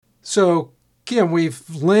So, Kim, we've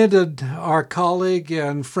landed our colleague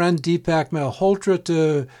and friend Deepak Malhotra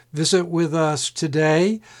to visit with us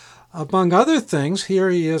today. Among other things,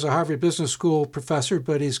 here he is a Harvard Business School professor,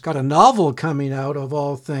 but he's got a novel coming out of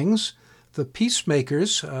all things, The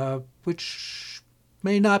Peacemakers, which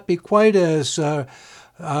may not be quite as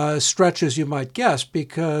stretch as you might guess,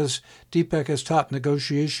 because Deepak has taught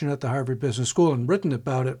negotiation at the Harvard Business School and written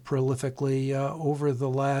about it prolifically over the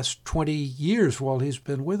last 20 years while he's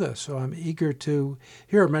been with us. So I'm eager to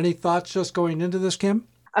hear many thoughts just going into this, Kim.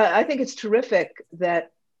 I think it's terrific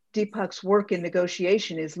that Deepak's work in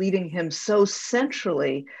negotiation is leading him so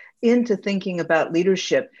centrally into thinking about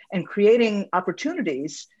leadership and creating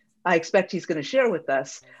opportunities. I expect he's going to share with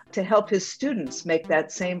us to help his students make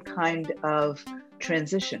that same kind of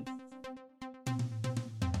transition.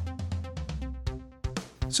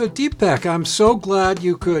 So, Deepak, I'm so glad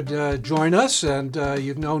you could join us, and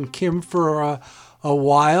you've known Kim for a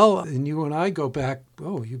while, and you and I go back.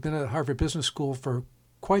 Oh, you've been at Harvard Business School for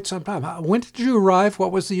quite some time. When did you arrive?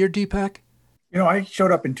 What was the year, Deepak? I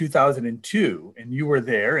showed up in 2002, and you were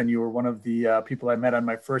there, and you were one of the people I met on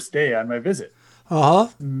my first day on my visit. Uh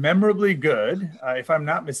huh. Memorably good. If I'm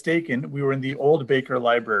not mistaken, we were in the old Baker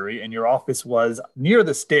Library, and your office was near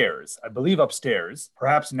the stairs, I believe upstairs,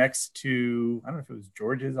 perhaps next to, I don't know if it was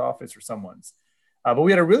George's office or someone's. But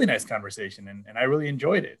we had a really nice conversation, and I really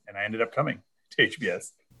enjoyed it, and I ended up coming to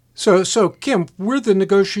HBS. So, Kim, we're the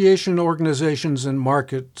Negotiation Organizations and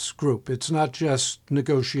Markets Group. It's not just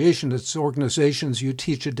negotiation; it's organizations. You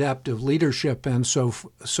teach adaptive leadership and so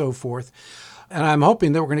forth. And I'm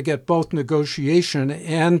hoping that we're going to get both negotiation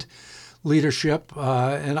and leadership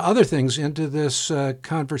and other things into this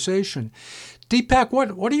conversation. Deepak,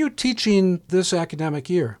 what are you teaching this academic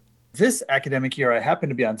year? This academic year, I happen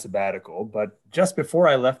to be on sabbatical, but just before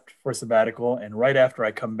I left for sabbatical and right after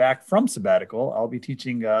I come back from sabbatical, I'll be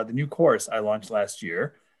teaching the new course I launched last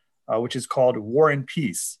year, which is called War and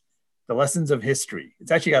Peace, The Lessons of History.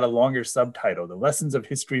 It's actually got a longer subtitle, The Lessons of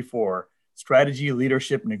History for Strategy,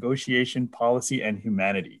 Leadership, Negotiation, Policy, and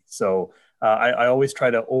Humanity. So I always try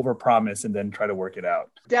to overpromise and then try to work it out.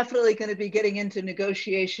 Definitely going to be getting into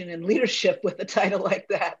negotiation and leadership with a title like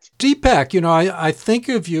that. Deepak, I think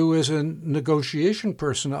of you as a negotiation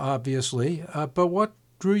person, obviously, but what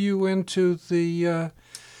drew you into the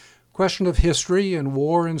question of history and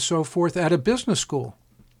war and so forth at a business school?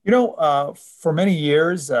 For many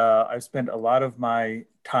years, I've spent a lot of my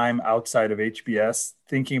time outside of HBS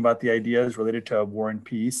thinking about the ideas related to war and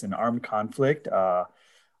peace and armed conflict.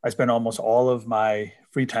 I spend almost all of my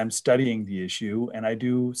free time studying the issue, and I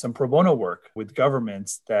do some pro bono work with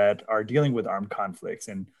governments that are dealing with armed conflicts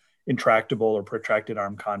and intractable or protracted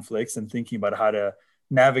armed conflicts, and thinking about how to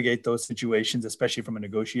navigate those situations, especially from a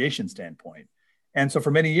negotiation standpoint. And so for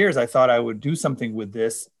many years, I thought I would do something with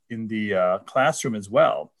this in the classroom as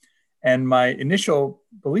well. And my initial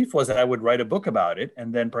belief was that I would write a book about it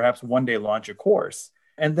and then perhaps one day launch a course.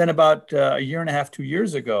 And then about a year and a half, 2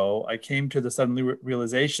 years ago, I came to the sudden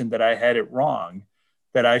realization that I had it wrong,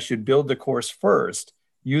 that I should build the course first,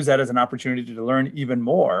 use that as an opportunity to learn even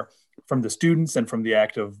more from the students and from the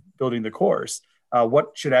act of building the course,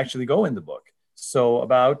 what should actually go in the book. So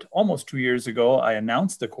about almost 2 years ago, I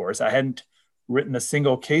announced the course. I hadn't written a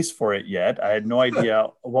single case for it yet. I had no idea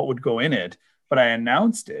what would go in it, but I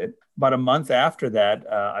announced it. About a month after that,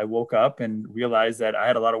 I woke up and realized that I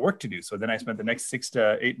had a lot of work to do. So then I spent the next 6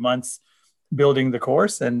 to 8 months building the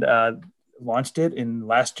course and launched it in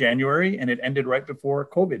last January, and it ended right before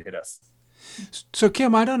COVID hit us. So,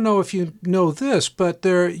 Kim, I don't know if you know this, but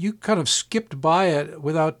you kind of skipped by it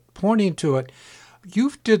without pointing to it.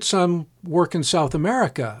 You did some work in South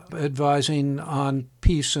America, advising on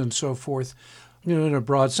peace and so forth. In a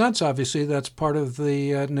broad sense, obviously, that's part of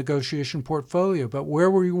the negotiation portfolio. But where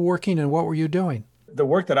were you working and what were you doing? The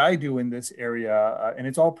work that I do in this area, and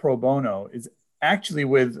it's all pro bono, is actually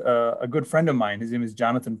with a good friend of mine. His name is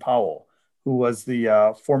Jonathan Powell, who was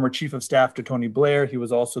the former chief of staff to Tony Blair. He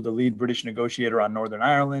was also the lead British negotiator on Northern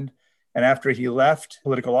Ireland. And after he left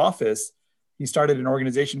political office, he started an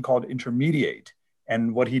organization called Intermediate.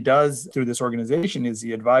 And what he does through this organization is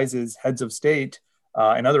he advises heads of state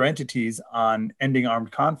and other entities on ending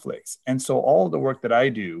armed conflicts. And so all the work that I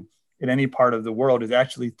do in any part of the world is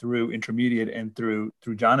actually through Intermediate and through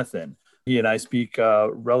Jonathan. He and I speak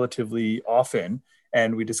relatively often,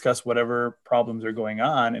 and we discuss whatever problems are going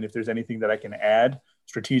on. And if there's anything that I can add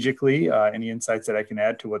strategically, any insights that I can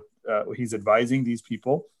add to what he's advising these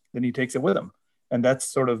people, then he takes it with him. And that's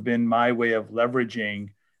sort of been my way of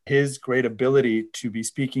leveraging his great ability to be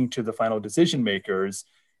speaking to the final decision makers,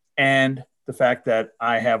 and the fact that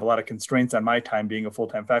I have a lot of constraints on my time being a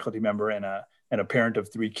full-time faculty member and a and a parent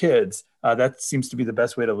of 3 kids, that seems to be the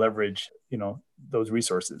best way to leverage, those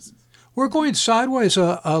resources. We're going sideways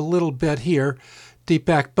a little bit here,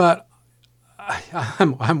 Deepak, but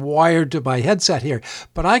I'm wired to my headset here.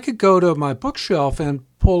 But I could go to my bookshelf and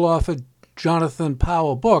pull off a Jonathan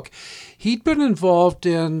Powell book. He'd been involved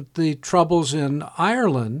in the troubles in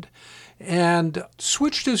Ireland and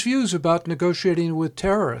switched his views about negotiating with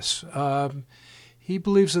terrorists. He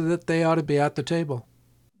believes that they ought to be at the table.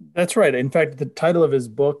 That's right. In fact, the title of his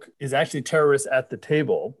book is actually Terrorists at the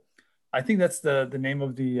Table. I think that's the name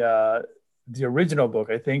of the original book.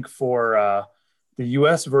 I think for the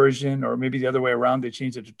US version, or maybe the other way around, they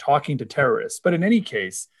changed it to Talking to Terrorists. But in any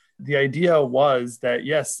case, the idea was that,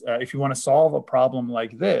 yes, if you want to solve a problem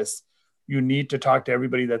like this, you need to talk to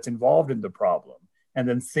everybody that's involved in the problem, and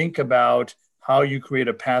then think about how you create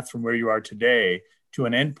a path from where you are today to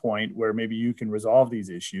an endpoint where maybe you can resolve these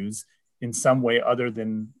issues in some way other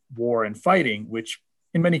than war and fighting, which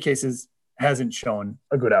in many cases hasn't shown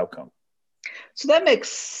a good outcome. So that makes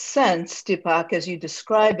sense, Deepak, as you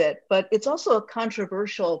describe it, but it's also a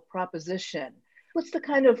controversial proposition. What's the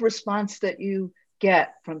kind of response that you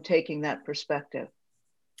get from taking that perspective?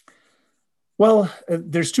 Well,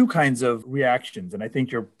 there's 2 kinds of reactions, and I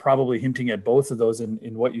think you're probably hinting at both of those in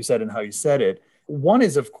what you said and how you said it. One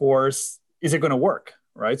is, of course, is it going to work,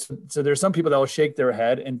 right? So there's some people that will shake their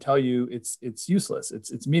head and tell you it's useless,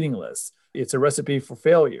 it's meaningless, it's a recipe for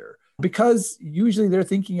failure, because usually they're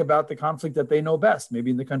thinking about the conflict that they know best,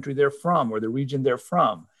 maybe in the country they're from or the region they're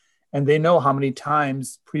from, and they know how many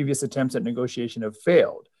times previous attempts at negotiation have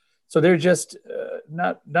failed. So they're just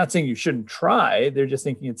not saying you shouldn't try, they're just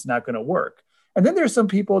thinking it's not going to work. And then there's some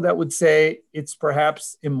people that would say it's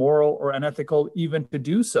perhaps immoral or unethical even to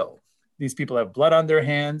do so. These people have blood on their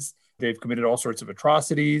hands, they've committed all sorts of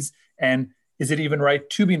atrocities, and is it even right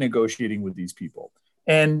to be negotiating with these people?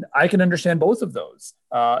 And I can understand both of those.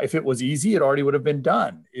 If it was easy, it already would have been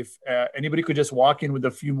done. If anybody could just walk in with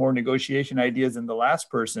a few more negotiation ideas than the last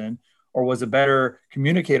person, or was a better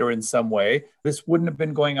communicator in some way, this wouldn't have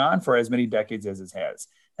been going on for as many decades as it has.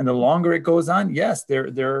 And the longer it goes on, yes,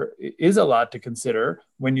 there is a lot to consider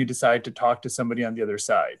when you decide to talk to somebody on the other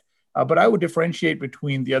side. But I would differentiate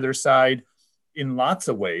between the other side in lots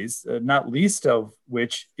of ways, not least of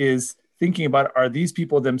which is thinking about, are these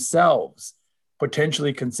people themselves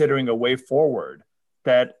potentially considering a way forward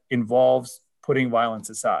that involves putting violence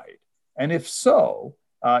aside? And if so,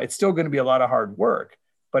 it's still going to be a lot of hard work,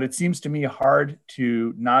 but it seems to me hard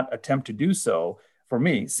to not attempt to do so for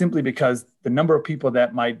me, simply because the number of people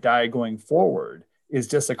that might die going forward is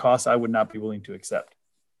just a cost I would not be willing to accept.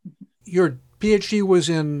 Your PhD was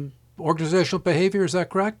in organizational behavior, is that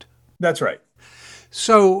correct? That's right.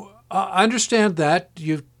 So I understand that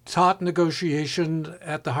you've taught negotiation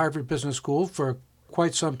at the Harvard Business School for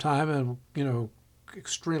quite some time, and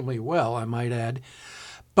extremely well, I might add.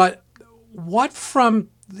 But what from,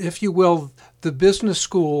 if you will, the business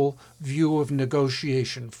school view of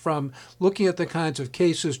negotiation, from looking at the kinds of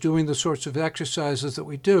cases, doing the sorts of exercises that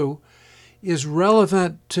we do, is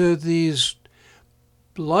relevant to these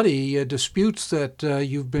bloody disputes that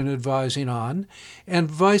you've been advising on, and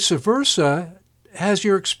vice versa? Has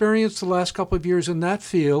your experience the last couple of years in that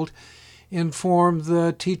field informed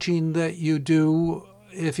the teaching that you do,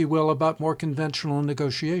 if you will, about more conventional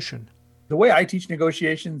negotiation? The way I teach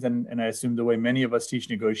negotiations, and I assume the way many of us teach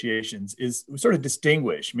negotiations, is we sort of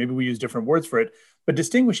distinguish, maybe we use different words for it, but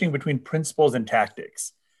distinguishing between principles and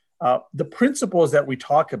tactics. The principles that we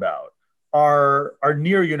talk about are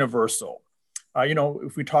near universal.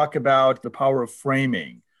 If we talk about the power of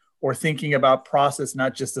framing, or thinking about process,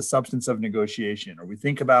 not just the substance of negotiation, or we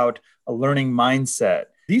think about a learning mindset,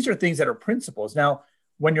 these are things that are principles. Now,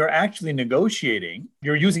 when you're actually negotiating,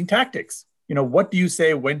 you're using tactics. What do you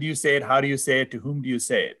say? When do you say it? How do you say it? To whom do you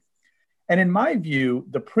say it? And in my view,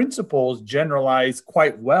 the principles generalize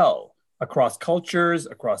quite well across cultures,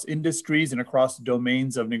 across industries, and across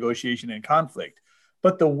domains of negotiation and conflict.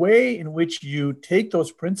 But the way in which you take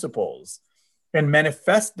those principles and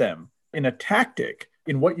manifest them in a tactic,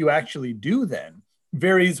 in what you actually do then,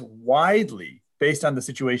 varies widely based on the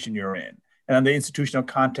situation you're in and on the institutional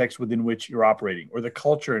context within which you're operating, or the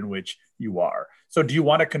culture in which you are. So do you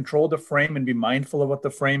want to control the frame and be mindful of what the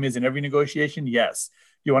frame is in every negotiation? Yes.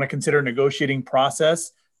 Do you want to consider negotiating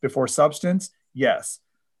process before substance? Yes.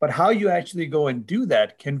 But how you actually go and do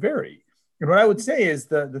that can vary. And what I would say is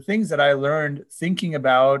the things that I learned thinking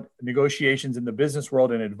about negotiations in the business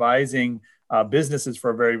world and advising businesses for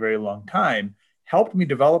a very, very long time helped me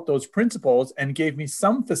develop those principles and gave me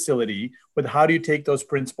some facility with how do you take those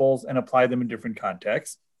principles and apply them in different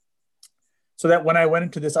contexts. so that when I went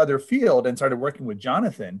into this other field and started working with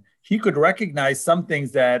Jonathan, he could recognize some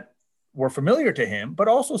things that were familiar to him, but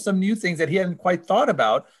also some new things that he hadn't quite thought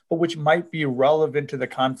about, but which might be relevant to the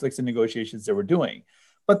conflicts and negotiations that we're doing.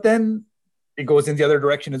 But then it goes in the other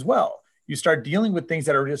direction as well. You start dealing with things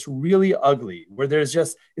that are just really ugly, where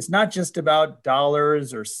it's not just about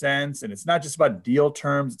dollars or cents, and it's not just about deal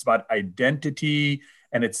terms, it's about identity,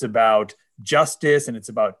 and it's about justice, and it's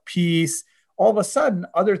about peace. All of a sudden,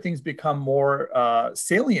 other things become more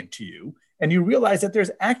salient to you, and you realize that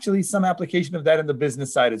there's actually some application of that in the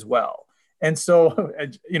business side as well. And so,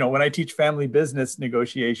 when I teach family business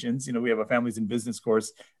negotiations, we have a families in business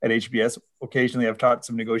course at HBS. Occasionally, I've taught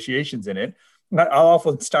some negotiations in it. I'll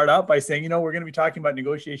often start out by saying, we're going to be talking about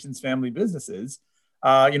negotiations, family businesses.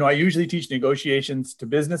 I usually teach negotiations to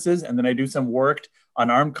businesses, and then I do some work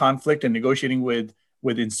on armed conflict and negotiating with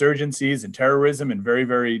insurgencies and terrorism in very,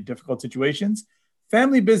 very difficult situations.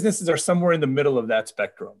 Family businesses are somewhere in the middle of that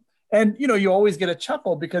spectrum. And, you always get a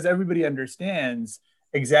chuckle because everybody understands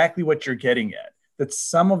exactly what you're getting at, that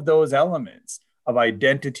some of those elements of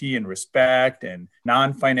identity and respect and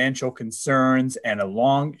non-financial concerns and a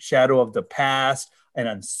long shadow of the past and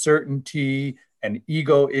uncertainty and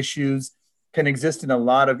ego issues can exist in a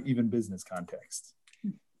lot of even business contexts.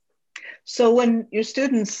 So when your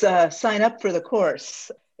students sign up for the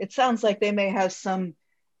course, it sounds like they may have some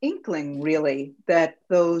inkling really that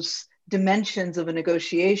those dimensions of a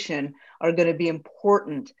negotiation are going to be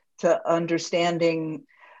important to understanding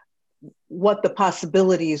what the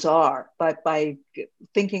possibilities are, but by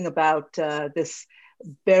thinking about this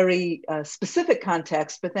very specific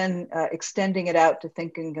context, but then extending it out to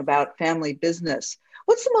thinking about family business.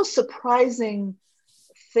 What's the most surprising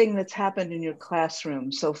thing that's happened in your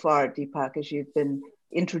classroom so far, Deepak, as you've been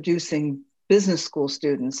introducing business school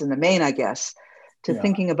students in the main, I guess, to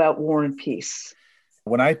thinking about war and peace?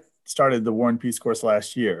 When I started the War and Peace course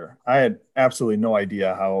last year, I had absolutely no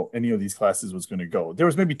idea how any of these classes was going to go. There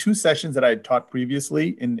was maybe 2 sessions that I had taught previously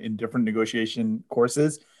in different negotiation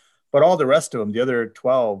courses, but all the rest of them, the other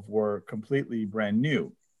 12, were completely brand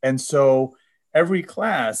new. And so every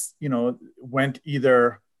class, went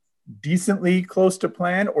either decently close to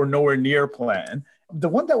plan or nowhere near plan. The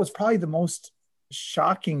one that was probably the most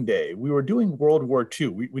shocking day, we were doing World War II.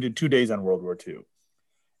 We did 2 days on World War II.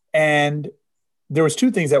 And there was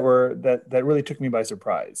 2 things that really took me by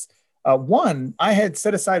surprise. One, I had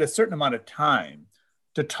set aside a certain amount of time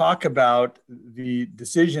to talk about the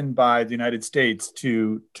decision by the United States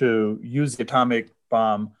to use the atomic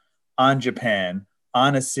bomb on Japan,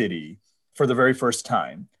 on a city, for the very first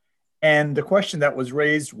time. And the question that was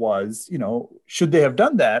raised was, should they have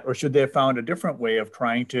done that, or should they have found a different way of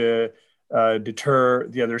trying to deter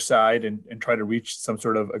the other side and try to reach some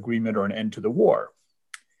sort of agreement or an end to the war?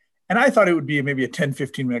 And I thought it would be maybe a 10,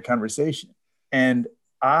 15-minute conversation. And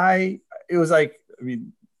it was like,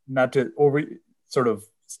 not to sort of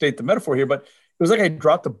state the metaphor here, but it was like I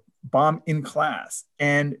dropped the bomb in class,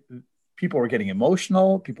 and people were getting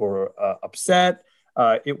emotional. People were upset.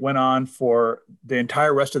 It went on for the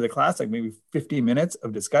entire rest of the class, like maybe 50 minutes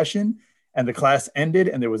of discussion, and the class ended,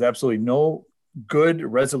 and there was absolutely no good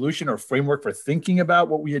resolution or framework for thinking about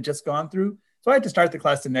what we had just gone through. So I had to start the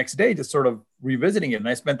class the next day, just sort of revisiting it. And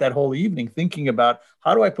I spent that whole evening thinking about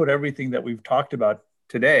how do I put everything that we've talked about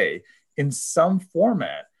today in some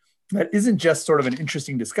format that isn't just sort of an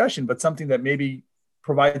interesting discussion, but something that maybe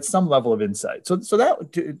provides some level of insight. So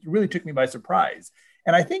that it really took me by surprise.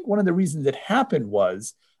 And I think one of the reasons it happened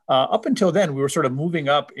was up until then, we were sort of moving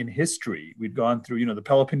up in history. We'd gone through, the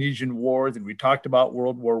Peloponnesian Wars, and we talked about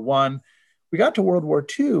World War I. We got to World War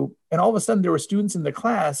II, and all of a sudden there were students in the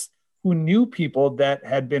class who knew people that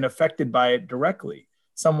had been affected by it directly.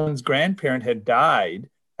 Someone's grandparent had died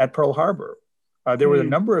at Pearl Harbor. There were a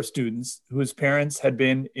number of students whose parents had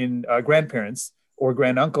been grandparents or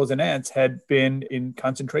granduncles and aunts had been in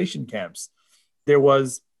concentration camps. There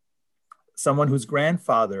was someone whose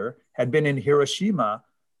grandfather had been in Hiroshima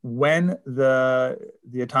when the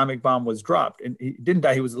atomic bomb was dropped. And he didn't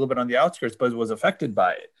die, he was a little bit on the outskirts, but was affected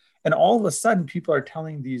by it. And all of a sudden, people are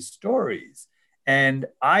telling these stories. And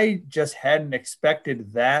I just hadn't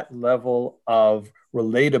expected that level of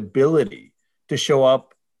relatability to show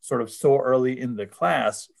up sort of so early in the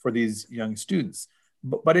class for these young students.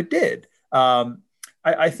 But it did.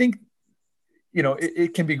 I think,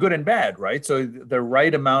 it can be good and bad, right? So the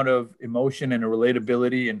right amount of emotion and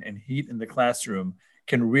relatability and heat in the classroom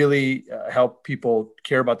can really help people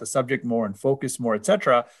care about the subject more and focus more, et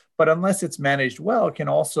cetera. But unless it's managed well, it can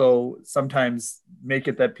also sometimes make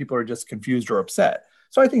it that people are just confused or upset.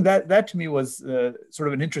 So I think that to me was sort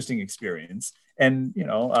of an interesting experience. And,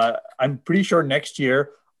 I'm pretty sure next year,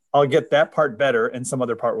 I'll get that part better and some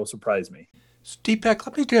other part will surprise me. Deepak,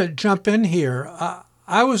 let me jump in here.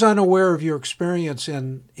 I was unaware of your experience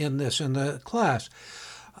in the class.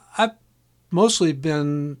 I've mostly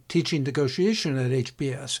been teaching negotiation at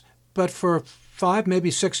HBS, but for 5,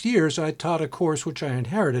 maybe 6 years, I taught a course which I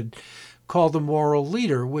inherited called The Moral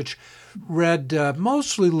Leader, which read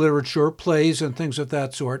mostly literature, plays, and things of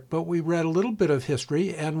that sort, but we read a little bit of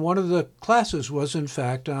history, and one of the classes was, in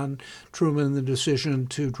fact, on Truman and the decision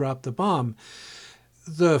to drop the bomb.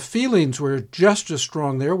 The feelings were just as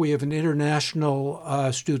strong there. We have an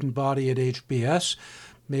international student body at HBS.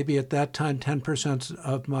 Maybe at that time, 10%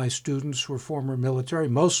 of my students were former military,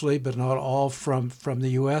 mostly, but not all from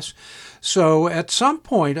the U.S. So at some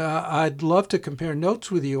point, I'd love to compare notes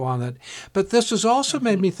with you on that. But this has also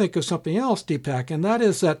made me think of something else, Deepak, and that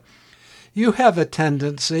is that you have a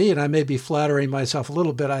tendency, and I may be flattering myself a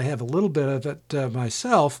little bit, I have a little bit of it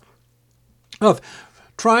myself, of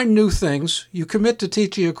trying new things. You commit to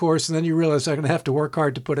teaching a course, and then you realize I'm going to have to work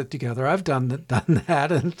hard to put it together. I've done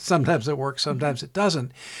that, and sometimes it works, sometimes it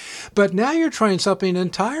doesn't. But now you're trying something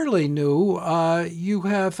entirely new. You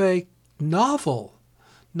have a novel,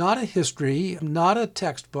 not a history, not a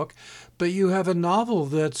textbook, but you have a novel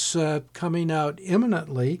that's coming out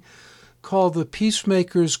imminently called The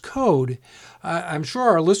Peacemaker's Code. I'm sure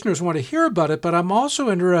our listeners want to hear about it, but I'm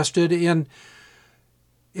also interested in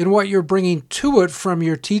what you're bringing to it from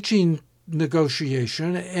your teaching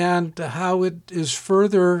negotiation and how it is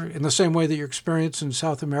further, in the same way that your experience in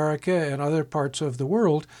South America and other parts of the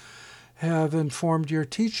world have informed your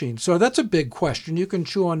teaching. So that's a big question. You can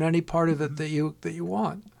chew on any part of it that you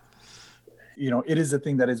want. It is the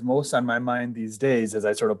thing that is most on my mind these days as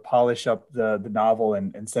I sort of polish up the novel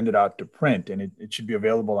and send it out to print. And it should be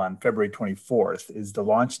available on February 24th is the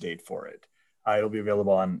launch date for it. It'll be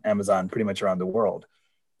available on Amazon pretty much around the world.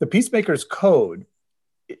 The Peacemaker's Code,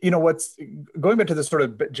 what's going back to the sort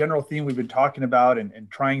of general theme we've been talking about and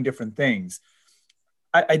trying different things.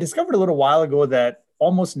 I discovered a little while ago that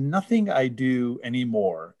almost nothing I do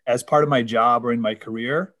anymore as part of my job or in my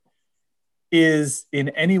career is in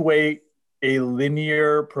any way a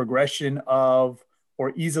linear progression of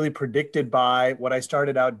or easily predicted by what I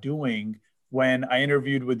started out doing when I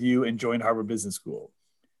interviewed with you and joined Harvard Business School.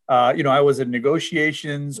 I was a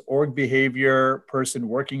negotiations, org behavior person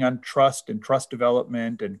working on trust and trust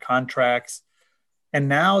development and contracts. And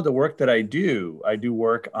now the work that I do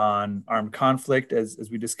work on armed conflict, as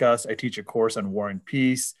we discussed. I teach a course on war and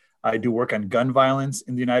peace. I do work on gun violence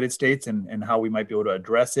in the United States and how we might be able to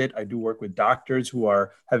address it. I do work with doctors who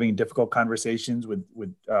are having difficult conversations with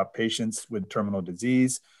patients with terminal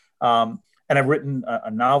disease. And I've written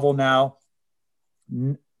a novel now.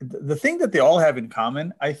 The thing that they all have in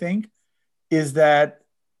common, I think, is that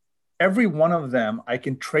every one of them I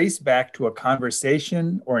can trace back to a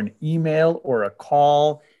conversation or an email or a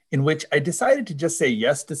call in which I decided to just say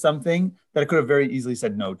yes to something that I could have very easily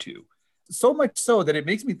said no to. So much so that it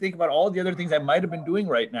makes me think about all the other things I might have been doing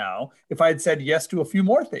right now if I had said yes to a few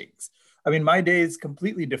more things. I mean, my day is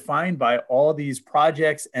completely defined by all these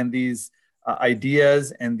projects and these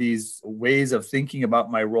ideas and these ways of thinking about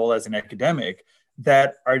my role as an academic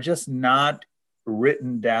that are just not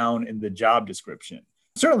written down in the job description.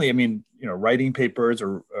 Certainly, I mean, writing papers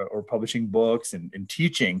or publishing books and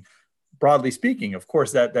teaching, broadly speaking, of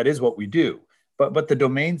course, that is what we do. But the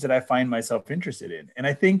domains that I find myself interested in. And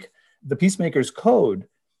I think the Peacemaker's Code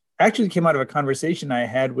actually came out of a conversation I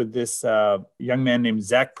had with this young man named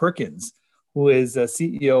Zach Perkins, who is a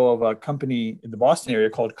CEO of a company in the Boston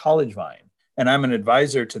area called CollegeVine. And I'm an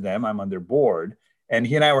advisor to them. I'm on their board. And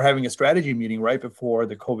he and I were having a strategy meeting right before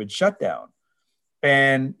the COVID shutdown.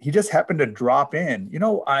 And he just happened to drop in,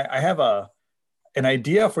 I have an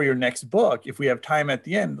idea for your next book. If we have time at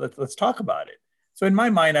the end, let's talk about it. So in my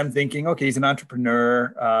mind, I'm thinking, okay, he's an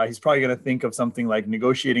entrepreneur. He's probably going to think of something like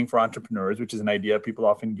negotiating for entrepreneurs, which is an idea people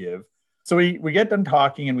often give. So we get done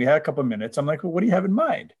talking and we had a couple of minutes. I'm like, well, what do you have in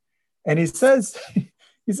mind? And he says,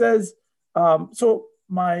 so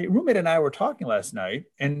my roommate and I were talking last night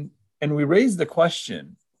and we raised the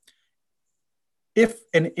question, if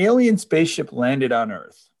an alien spaceship landed on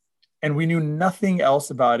Earth and we knew nothing else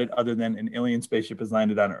about it other than an alien spaceship has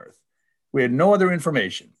landed on Earth, we had no other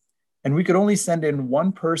information, and we could only send in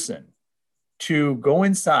one person to go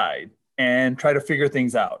inside and try to figure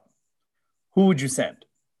things out, who would you send?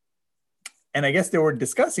 And I guess they were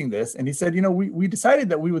discussing this, and he said, we decided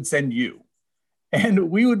that we would send you.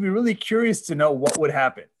 And we would be really curious to know what would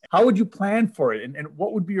happen. How would you plan for it? And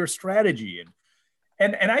what would be your strategy?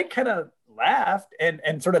 And I kind of laughed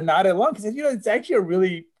and sort of nodded along because, it's actually a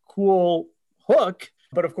really cool hook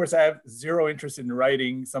But of course, I have zero interest in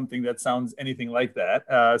writing something that sounds anything like that.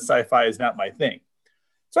 Sci-fi is not my thing.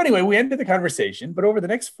 So anyway, we ended the conversation, but over the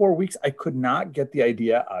next 4 weeks, I could not get the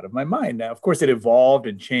idea out of my mind. Now, of course, it evolved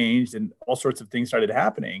and changed and all sorts of things started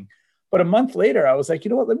happening. But a month later, I was like, you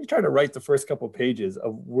know what, let me try to write the first couple of pages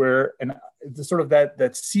of where and the sort of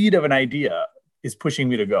that seed of an idea is pushing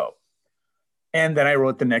me to go. And then I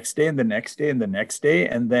wrote the next day and the next day and the next day.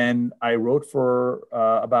 And then I wrote for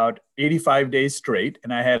about 85 days straight.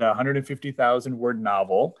 And I had a 150,000 word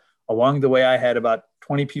novel. Along the way, I had about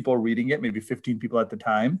 20 people reading it, maybe 15 people at the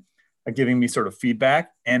time, giving me sort of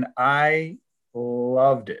feedback. And I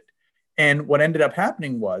loved it. And what ended up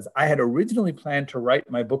happening was I had originally planned to write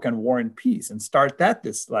my book on War and Peace and start that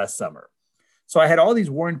this last summer. So I had all these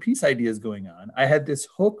War and Peace ideas going on. I had this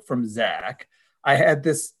hook from Zach. I had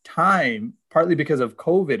this time, partly because of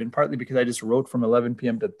COVID and partly because I just wrote from 11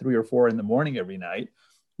 p.m. to 3 or 4 in the morning every night,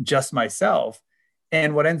 just myself.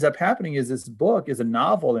 And what ends up happening is this book is a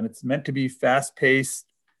novel and it's meant to be fast-paced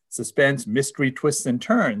suspense, mystery, twists and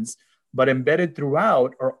turns, but embedded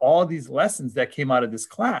throughout are all these lessons that came out of this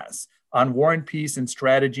class on war and peace and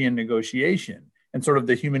strategy and negotiation and sort of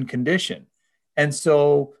the human condition. And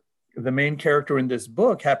so the main character in this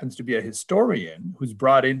book happens to be a historian who's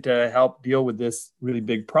brought in to help deal with this really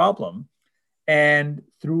big problem. And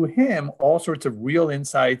through him, all sorts of real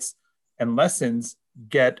insights and lessons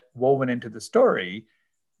get woven into the story,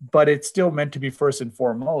 but it's still meant to be first and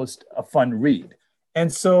foremost a fun read.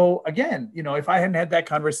 And so again, you know, if I hadn't had that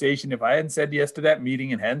conversation, if I hadn't said yes to that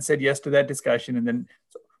meeting and hadn't said yes to that discussion, and then,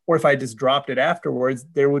 or if I just dropped it afterwards,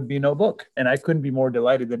 there would be no book. And I couldn't be more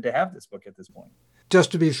delighted than to have this book at this point.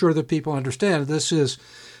 Just to be sure that people understand, this is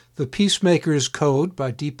The Peacemaker's Code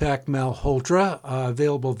by Deepak Malhotra,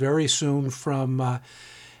 available very soon from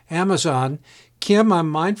Amazon. Kim, I'm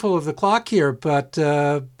mindful of the clock here, but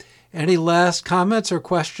any last comments or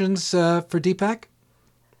questions for Deepak?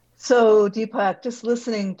 So Deepak, just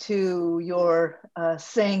listening to your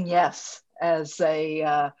saying yes as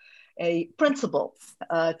a principle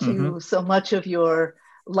to so much of your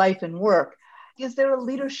life and work, is there a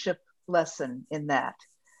leadership lesson in that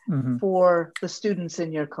for the students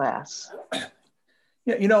in your class?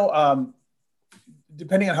 Yeah, you know,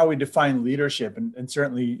 depending on how we define leadership, and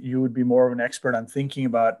certainly you would be more of an expert on thinking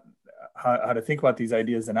about how to think about these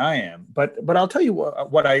ideas than I am. But I'll tell you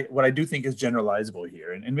what I do think is generalizable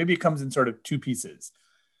here, and maybe it comes in sort of two pieces.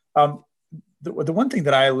 The one thing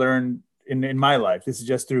that I learned in my life, this is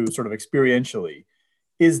just through sort of experientially,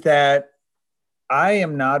 is that I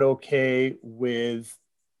am not okay with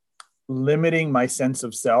limiting my sense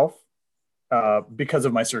of self because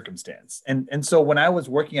of my circumstance. And so when I was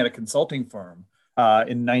working at a consulting firm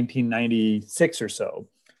in 1996 or so,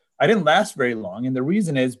 I didn't last very long. And the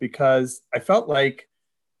reason is because I felt like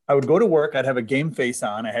I would go to work, I'd have a game face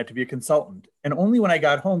on, I had to be a consultant. And only when I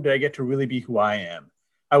got home did I get to really be who I am.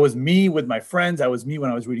 I was me with my friends. I was me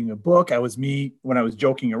when I was reading a book. I was me when I was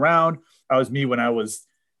joking around. I was me when I was,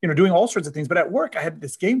 doing all sorts of things. But at work, I had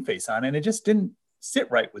this game face on and it just didn't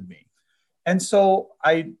sit right with me. And so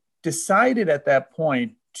I decided at that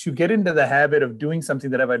point to get into the habit of doing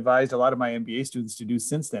something that I've advised a lot of my MBA students to do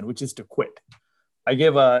since then, which is to quit. I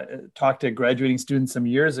gave a talk to graduating students some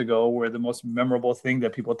years ago where the most memorable thing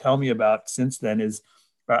that people tell me about since then is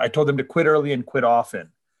I told them to quit early and quit often.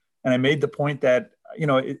 And I made the point that,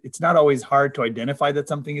 it's not always hard to identify that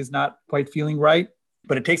something is not quite feeling right,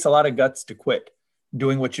 but it takes a lot of guts to quit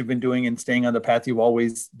doing what you've been doing and staying on the path you've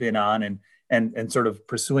always been on and sort of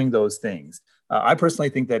pursuing those things. I personally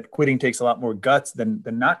think that quitting takes a lot more guts than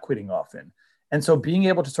not quitting often. And so being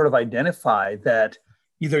able to sort of identify that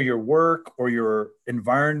either your work or your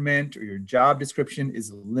environment or your job description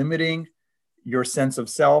is limiting your sense of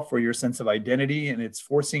self or your sense of identity, and it's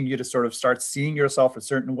forcing you to sort of start seeing yourself a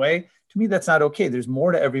certain way, to me, that's not okay. There's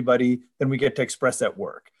more to everybody than we get to express at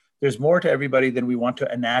work. There's more to everybody than we want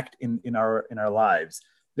to enact in our lives.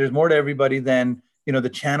 There's more to everybody than, the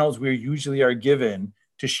channels we usually are given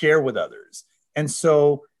to share with others. And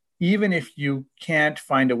so even if you can't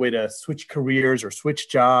find a way to switch careers or switch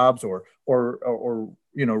jobs or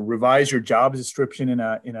revise your job description in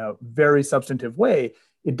a very substantive way,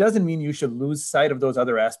 it doesn't mean you should lose sight of those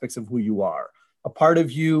other aspects of who you are. A part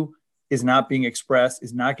of you is not being expressed,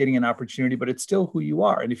 is not getting an opportunity, but it's still who you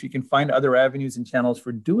are. And if you can find other avenues and channels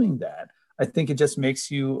for doing that, I think it just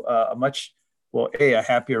makes you a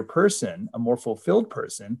happier person, a more fulfilled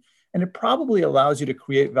person. And it probably allows you to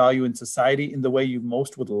create value in society in the way you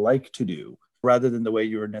most would like to do, rather than the way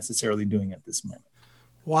you're necessarily doing at this moment.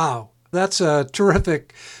 Wow. That's a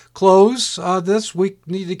terrific close. This week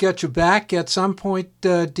need to get you back at some point,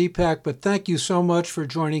 Deepak, but thank you so much for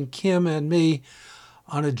joining Kim and me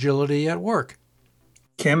on agility at work.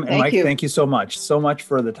 Kim and Mike, thank you so much. So much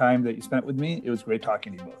for the time that you spent with me. It was great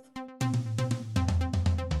talking to you both.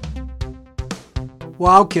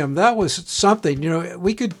 Wow, Kim, that was something.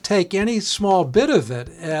 We could take any small bit of it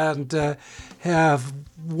and have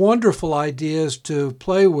wonderful ideas to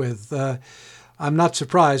play with. I'm not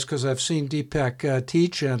surprised because I've seen Deepak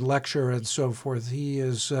teach and lecture and so forth. He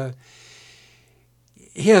has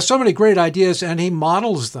so many great ideas and he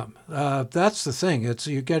models them. That's the thing.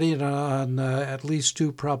 You're getting on at least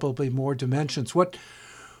two, probably more dimensions. What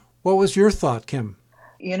was your thought, Kim?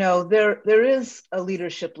 There is a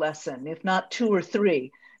leadership lesson, if not two or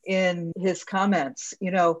three, in his comments.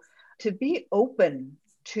 To be open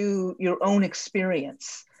to your own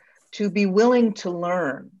experience, to be willing to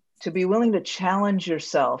learn, to be willing to challenge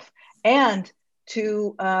yourself, and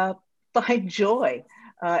to find joy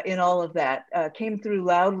in all of that came through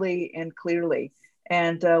loudly and clearly.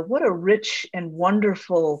 And what a rich and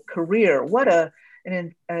wonderful career. What a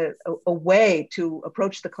way to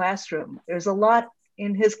approach the classroom. There's a lot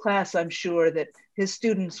in his class, I'm sure, that his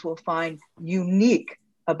students will find unique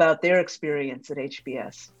about their experience at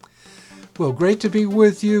HBS. Well, great to be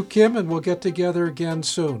with you, Kim, and we'll get together again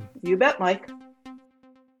soon. You bet, Mike.